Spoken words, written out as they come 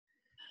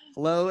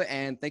Hello,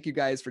 and thank you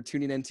guys for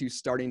tuning in to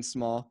Starting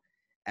Small.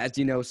 As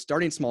you know,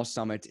 Starting Small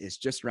Summit is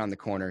just around the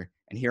corner,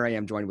 and here I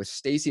am joined with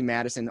Stacy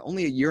Madison.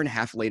 Only a year and a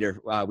half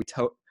later,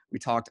 we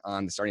talked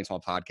on the Starting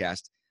Small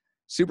podcast.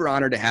 Super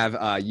honored to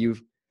have you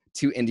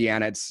to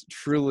Indiana. It's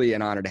truly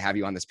an honor to have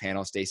you on this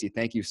panel, Stacy.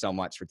 Thank you so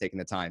much for taking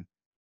the time.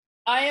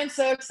 I am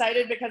so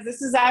excited because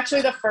this is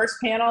actually the first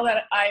panel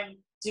that I'm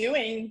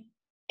doing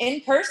in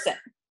person.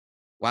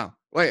 Wow.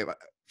 Wait,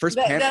 first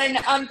panel? Then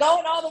I'm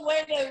going all the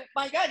way to,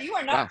 my God, you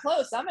are not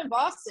close. I'm in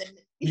Boston.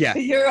 Yeah.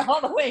 You're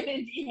all the way in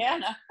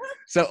Indiana.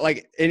 So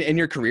like in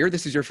your career,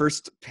 this is your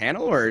first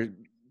panel or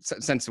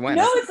since when?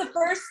 No, it's the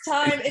first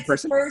time. It's the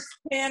first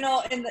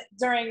panel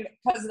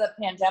because of the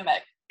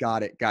pandemic.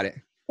 Got it.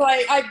 So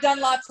I've done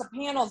lots of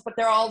panels, but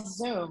they're all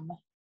Zoom.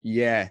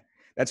 Yeah,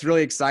 that's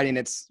really exciting.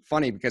 It's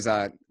funny because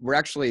we're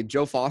actually,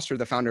 Joe Foster,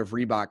 the founder of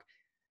Reebok,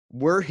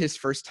 we're his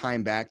first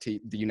time back to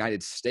the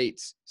United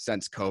States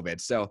since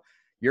COVID. So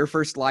your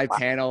first live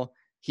panel,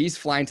 he's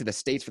flying to the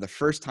States for the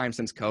first time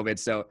since COVID.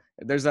 So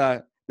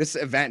this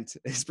event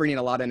is bringing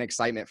a lot of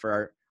excitement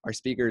for our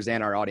speakers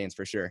and our audience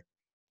for sure.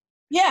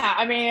 Yeah,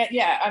 I mean,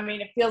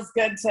 it feels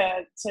good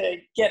to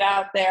get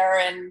out there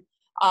and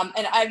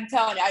I'm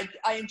telling you,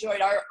 I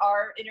enjoyed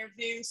our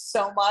interview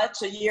so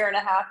much a year and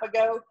a half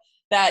ago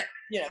that,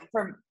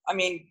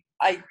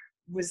 I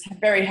was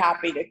very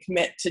happy to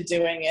commit to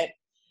doing it.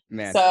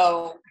 Man.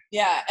 So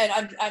yeah, and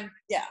I'm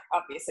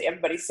obviously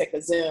everybody's sick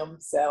of Zoom,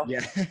 so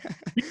yeah.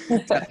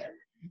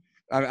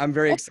 I'm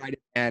very excited,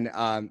 and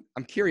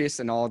I'm curious,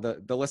 and all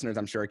the listeners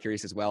I'm sure are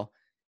curious as well.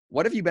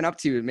 What have you been up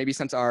to maybe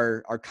since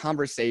our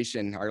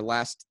conversation, our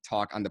last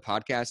talk on the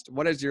podcast?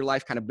 What has your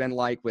life kind of been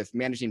like with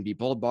managing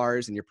BeBOLD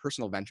bars and your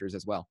personal ventures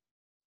as well?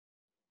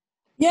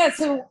 Yeah,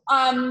 so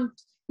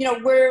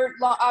we're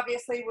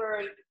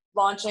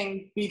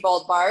launching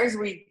BeBOLD bars.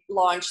 We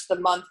launched the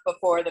month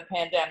before the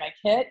pandemic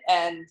hit,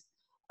 and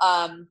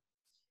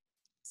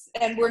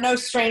we're no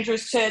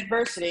strangers to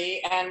adversity,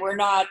 and we're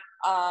not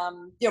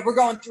we're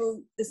going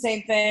through the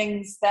same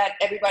things that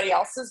everybody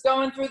else is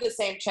going through, the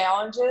same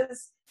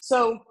challenges.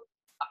 So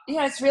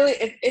it's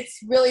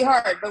really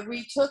hard, but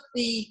we took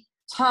the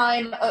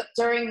time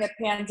during the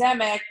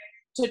pandemic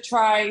to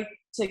try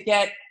to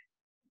get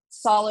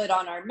solid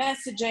on our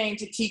messaging,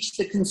 to teach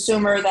the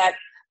consumer that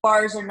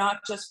bars are not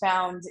just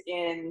found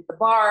in the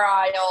bar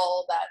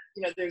aisle,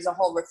 that, there's a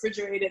whole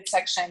refrigerated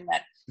section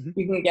that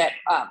you can get,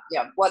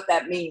 what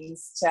that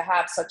means to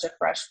have such a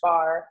fresh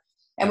bar.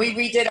 And we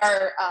redid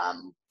our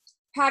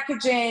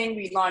packaging.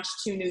 We launched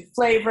 2 new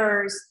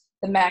flavors,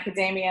 the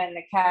macadamia and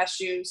the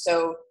cashew.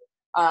 So,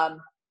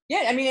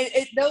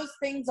 those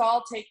things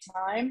all take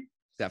time.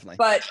 Definitely.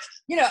 But,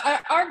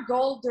 our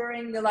goal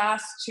during the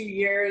last 2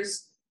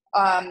 years,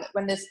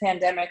 when this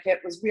pandemic hit,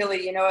 was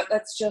really,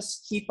 let's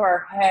just keep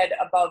our head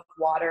above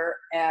water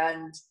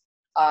and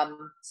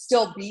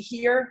still be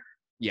here.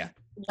 Yeah.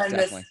 When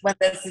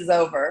this is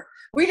over.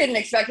 We didn't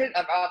expect it.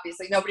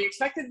 Obviously, nobody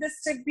expected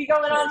this to be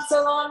going on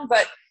so long.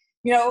 But,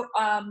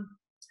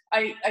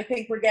 I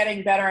think we're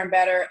getting better and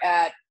better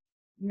at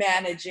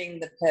managing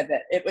the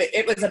pivot.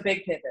 It was a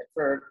big pivot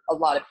for a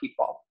lot of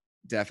people.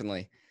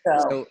 Definitely.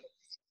 So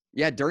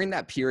during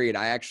that period,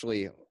 I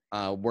actually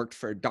worked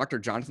for Dr.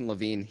 Jonathan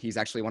Levine. He's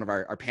actually one of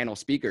our panel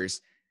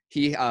speakers.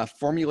 He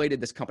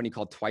formulated this company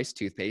called Twice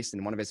Toothpaste,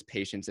 and one of his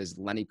patients is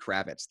Lenny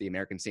Kravitz, the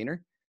American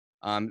singer.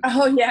 Of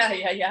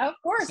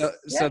course.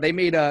 So they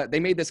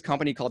made this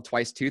company called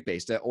Twice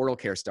Toothpaste, an oral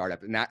care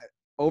startup. And that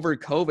over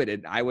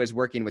COVID, I was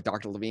working with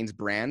Dr. Levine's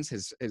brands,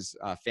 his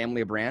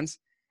family of brands,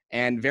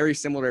 and very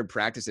similar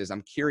practices.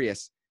 I'm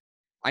curious.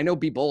 I know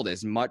BeBOLD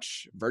is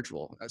much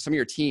virtual. Some of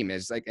your team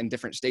is like in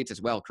different states as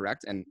well,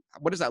 correct? And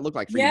what does that look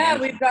like for you? Yeah,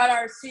 we've got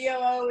our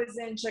COO is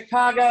in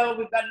Chicago.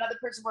 We've got another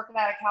person working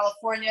out of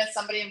California,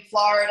 somebody in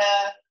Florida.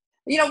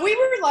 We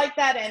were like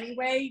that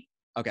anyway,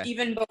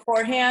 even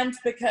beforehand,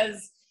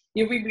 because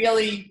we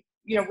really,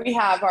 we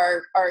have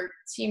our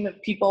team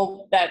of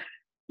people that,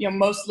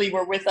 mostly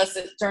were with us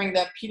during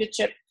the Pita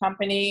chip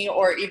company,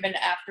 or even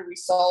after we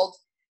sold.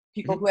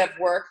 People who have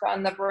worked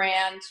on the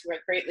brand, who I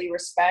greatly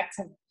respect,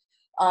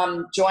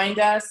 have joined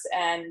us.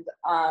 And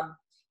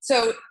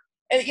so,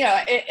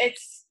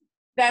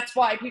 that's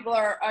why people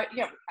are,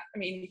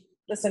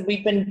 listen,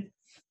 we've been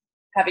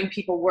having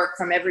people work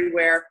from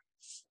everywhere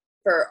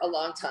for a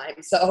long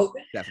time. So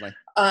definitely.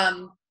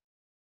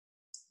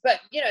 But,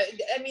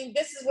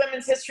 this is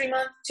Women's History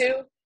Month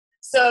too.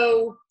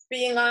 So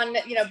being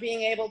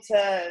able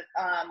to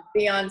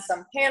be on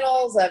some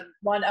panels. I'm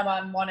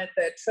on one at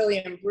the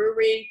Trillium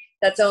Brewery.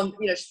 That's a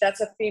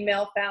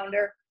female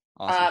founder.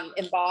 Awesome.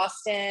 In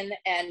Boston.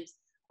 And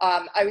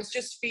I was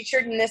just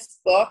featured in this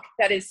book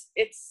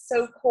it's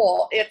so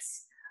cool.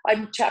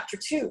 I'm chapter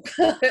 2,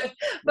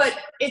 but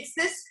it's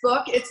this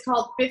book. It's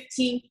called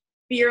 15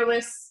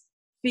 Fearless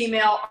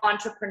Female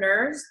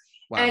Entrepreneurs.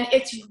 Wow. And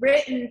it's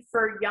written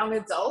for young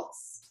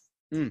adults.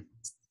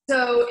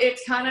 So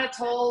it's kind of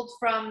told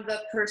from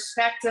the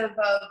perspective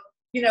of,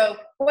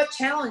 what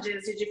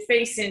challenges did you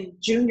face in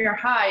junior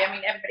high? I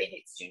mean, everybody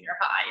hates junior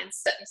high. And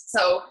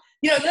so,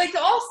 like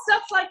all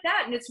stuff like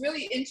that. And it's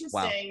really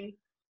interesting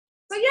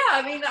So yeah,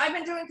 I mean, I've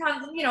been doing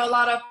kind of, a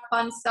lot of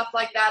fun stuff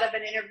like that. I've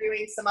been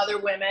interviewing some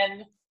other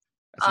women,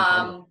 That's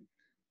incredible.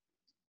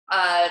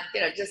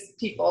 just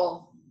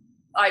people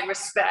I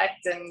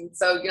respect. And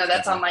so,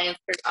 that's on my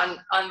on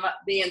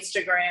the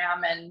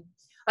Instagram. And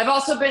I've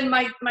also been,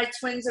 my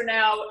twins are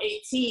now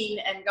 18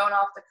 and going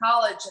off to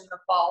college in the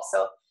fall.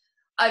 So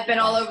I've been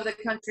all over the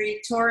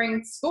country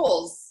touring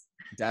schools.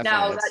 Definitely.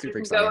 Now That's that super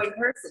you can exciting. go in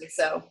person.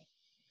 So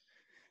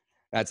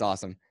that's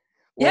awesome.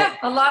 Well, yeah,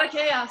 a lot of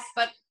chaos,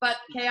 but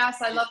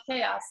chaos. I love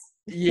chaos.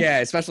 Yeah,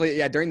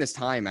 especially during this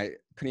time, I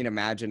couldn't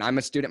imagine. I'm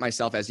a student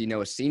myself, as you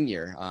know, a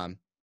senior.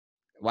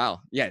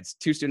 Wow, yeah, it's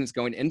 2 students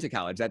going into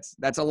college.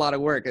 That's a lot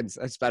of work,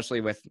 especially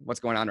with what's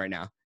going on right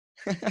now.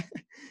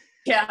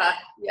 Yeah,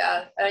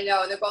 I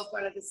know. They're both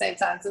going at the same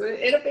time, so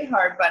it'll be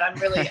hard. But I'm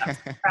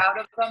proud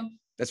of them.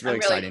 That's really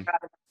exciting. Proud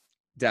of them.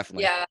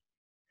 Definitely.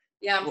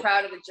 Yeah, I'm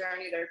proud of the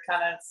journey they're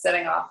kind of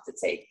setting off to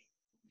take.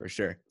 For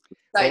sure.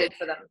 Excited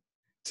for them.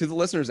 To the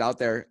listeners out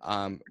there,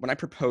 when I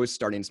proposed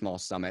starting Small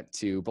Summit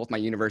to both my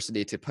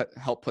university to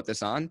help put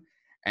this on,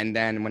 and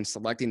then when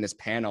selecting this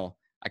panel,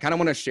 I kind of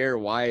want to share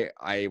why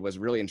I was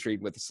really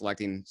intrigued with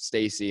selecting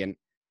Stacy. And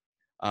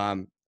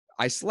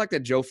I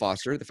selected Joe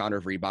Foster, the founder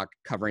of Reebok,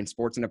 covering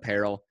sports and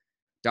apparel,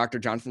 Dr.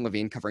 Jonathan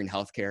Levine covering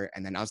healthcare,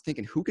 and then I was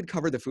thinking, who could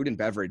cover the food and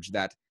beverage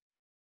that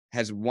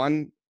has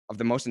one of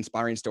the most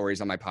inspiring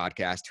stories on my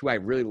podcast, who I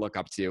really look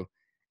up to.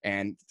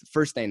 And the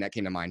first thing that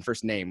came to mind,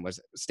 first name,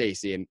 was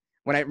Stacy. And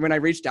when I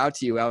reached out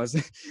to you, I was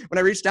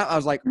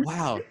like,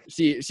 wow.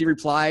 She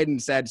replied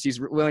and said she's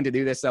willing to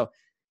do this. So,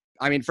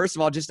 I mean, first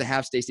of all, just to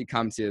have Stacy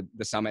come to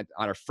the summit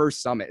on our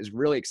first summit is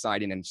really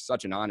exciting and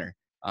such an honor,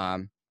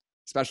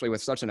 especially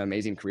with such an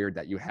amazing career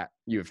that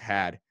you've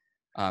had.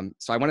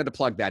 So I wanted to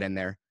plug that in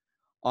there.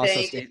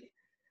 Also,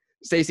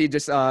 Stacy,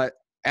 just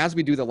as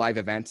we do the live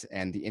event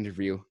and the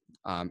interview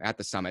at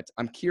the summit,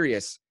 I'm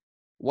curious,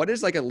 what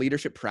is like a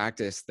leadership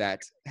practice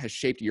that has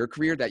shaped your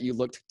career that you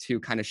looked to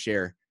kind of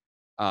share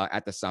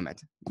at the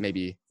summit,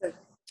 maybe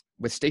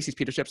with Stacy's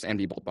Pita chips and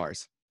BeBOLD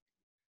bars?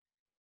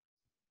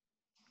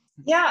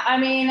 Yeah, I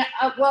mean,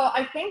 well,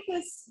 I think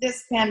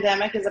this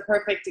pandemic is a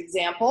perfect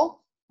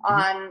example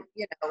on,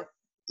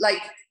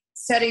 like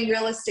setting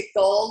realistic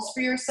goals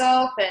for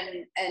yourself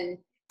and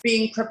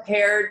being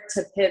prepared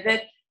to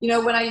pivot.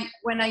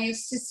 When I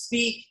used to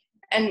speak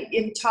and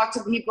talk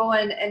to people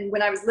and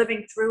when I was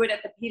living through it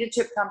at the Pita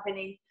chip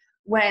company,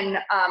 when,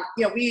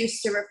 we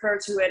used to refer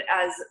to it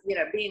as,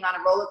 being on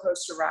a roller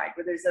coaster ride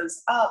where there's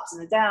those ups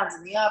and the downs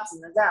and the ups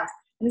and the downs.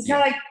 And it's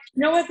kind of like,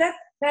 you know what,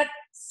 that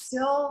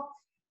still,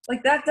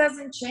 like, that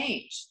doesn't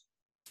change.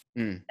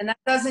 And that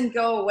doesn't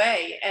go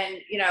away. And,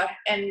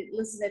 and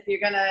listen, if you're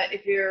gonna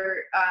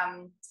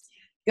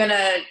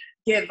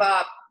give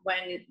up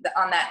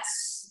on that,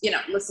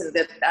 listen,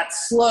 that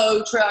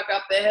slow truck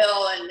up the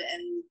hill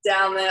and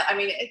down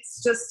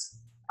it's just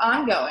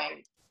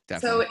ongoing.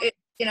 Definitely.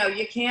 So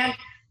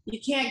you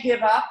can't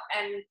give up,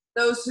 and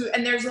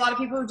there's a lot of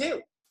people who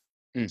do.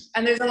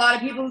 And there's a lot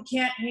of people who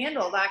can't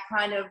handle that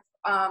kind of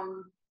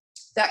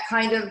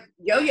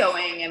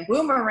yo-yoing and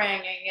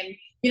boomeranging, and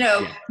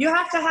you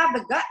have to have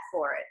the gut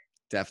for it.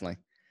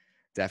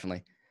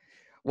 Definitely.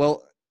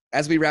 Well,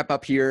 as we wrap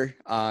up here,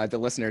 the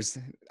listeners,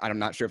 I'm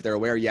not sure if they're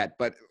aware yet,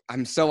 but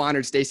I'm so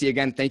honored, Stacy.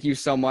 Again, thank you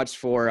so much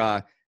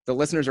for the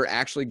listeners are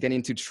actually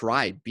getting to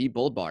try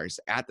BeBOLD bars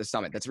at the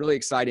summit. That's really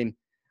exciting.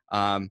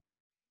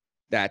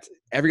 That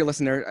every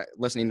listener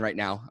listening right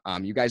now,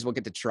 you guys will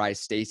get to try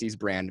Stacy's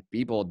brand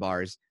BeBOLD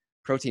bars,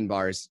 protein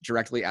bars,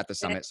 directly at the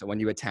summit. So when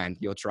you attend,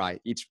 you'll try.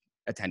 Each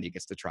attendee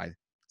gets to try.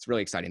 It's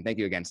really exciting. Thank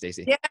you again,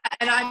 Stacy. Yeah,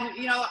 and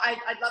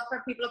I'd love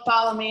for people to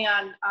follow me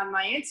on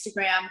my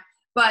Instagram.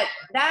 But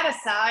that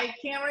aside,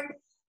 Cameron,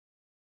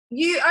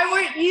 you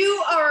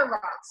are a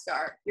rock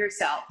star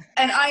yourself,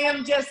 and I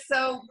am just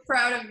so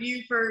proud of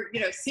you for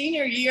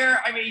senior year.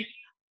 I mean,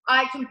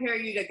 I compare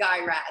you to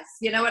Guy Raz.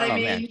 You know what I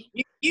mean?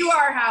 You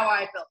are how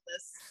I built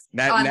this.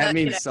 That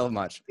means so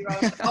much. Your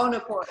own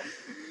accord.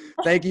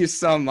 Thank you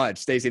so much,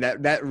 Stacy.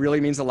 That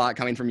really means a lot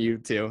coming from you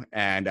too.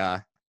 And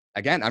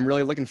again, I'm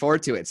really looking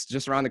forward to it. It's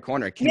just around the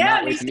corner.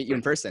 Cannot wait to meet you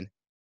in person.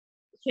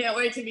 Can't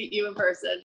wait to meet you in person.